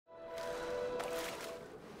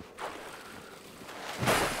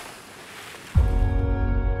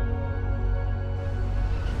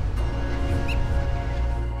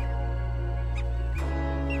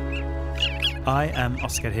I am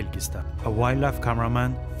Asgeir Helgestad, a wildlife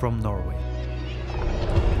cameraman from Norway.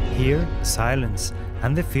 Here, silence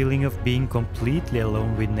and the feeling of being completely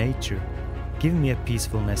alone with nature give me a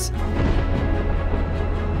peacefulness.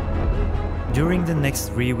 During the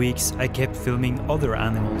next 3 weeks, I kept filming other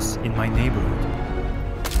animals in my neighborhood.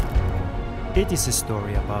 It is a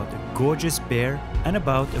story about a gorgeous bear and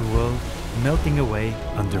about a world melting away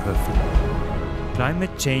under her feet.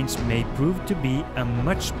 Climate change may prove to be a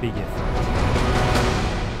much bigger threat.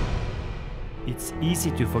 It's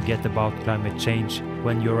easy to forget about climate change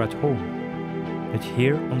when you're at home. But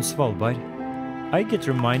here on Svalbard, I get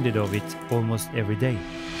reminded of it almost every day.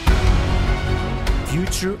 The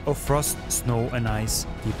future of frost, snow and ice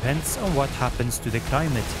depends on what happens to the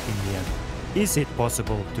climate in the end. Is it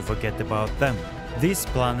possible to forget about them? This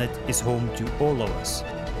planet is home to all of us.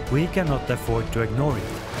 We cannot afford to ignore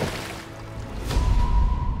it.